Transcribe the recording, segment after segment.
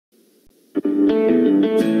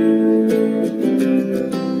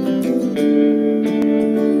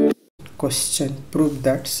Question: prove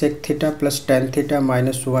that sec theta plus tan theta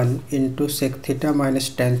minus 1 into sec theta minus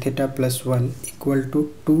tan theta plus 1 equal to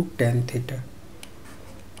 2 tan theta.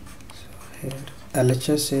 So here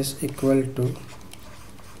LHS is equal to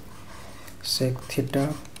sec theta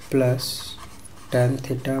plus tan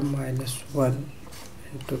theta minus 1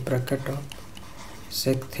 into bracket of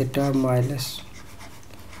sec theta minus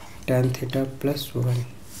tan theta plus 1.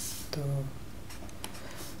 तो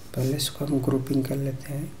पहले इसको हम grouping कर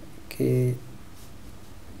लेते हैं कि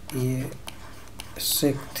ये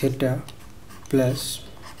sec theta plus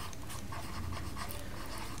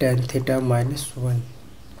tan theta minus 1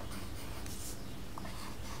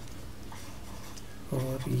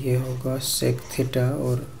 और ये होगा sec थीटा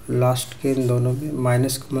और लास्ट के इन दोनों में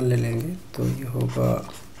माइनस कॉमन ले लेंगे तो ये होगा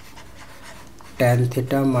tan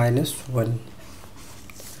थीटा माइनस 1।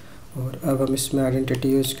 और अब हम इसमें आइडेंटिटी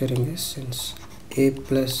यूज करेंगे since a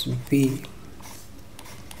plus B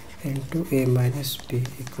into A minus B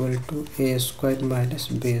equal to A square minus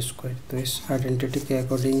B square. तो इस आइडेंटिटी के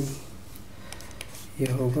अकॉर्डिंग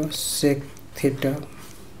ये होगा sec theta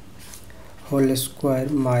whole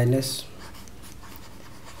square minus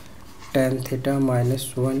tan theta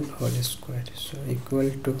minus 1 whole square. So equal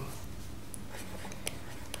to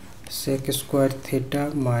sec square theta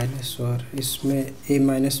minus और इसमें ए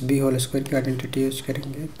minus B whole square की identity use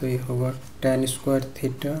करेंगे तो ये होगा tan square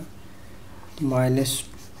theta minus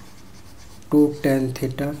 2 tan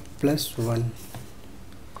theta plus 1।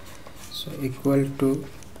 So equal to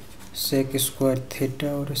sec square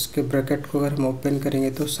theta और इसके bracket को अगर हम ओपन करेंगे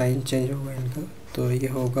तो साइन चेंज होगा इनका तो ये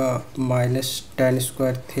होगा माइनस tan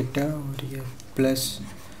स्क्वायर थीटा और ये प्लस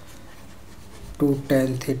 2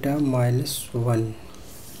 tan थीटा माइनस 1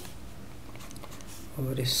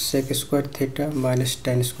 और इस sec square theta minus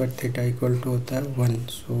tan square theta equal to होता है 1।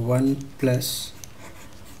 सो 1 प्लस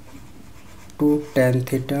 2 tan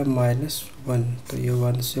थीटा माइनस 1 तो ये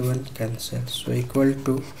 1 से 1 cancel. So equal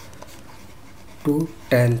to 2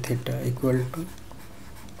 tan theta equal to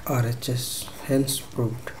RHS, hence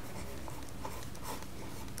proved.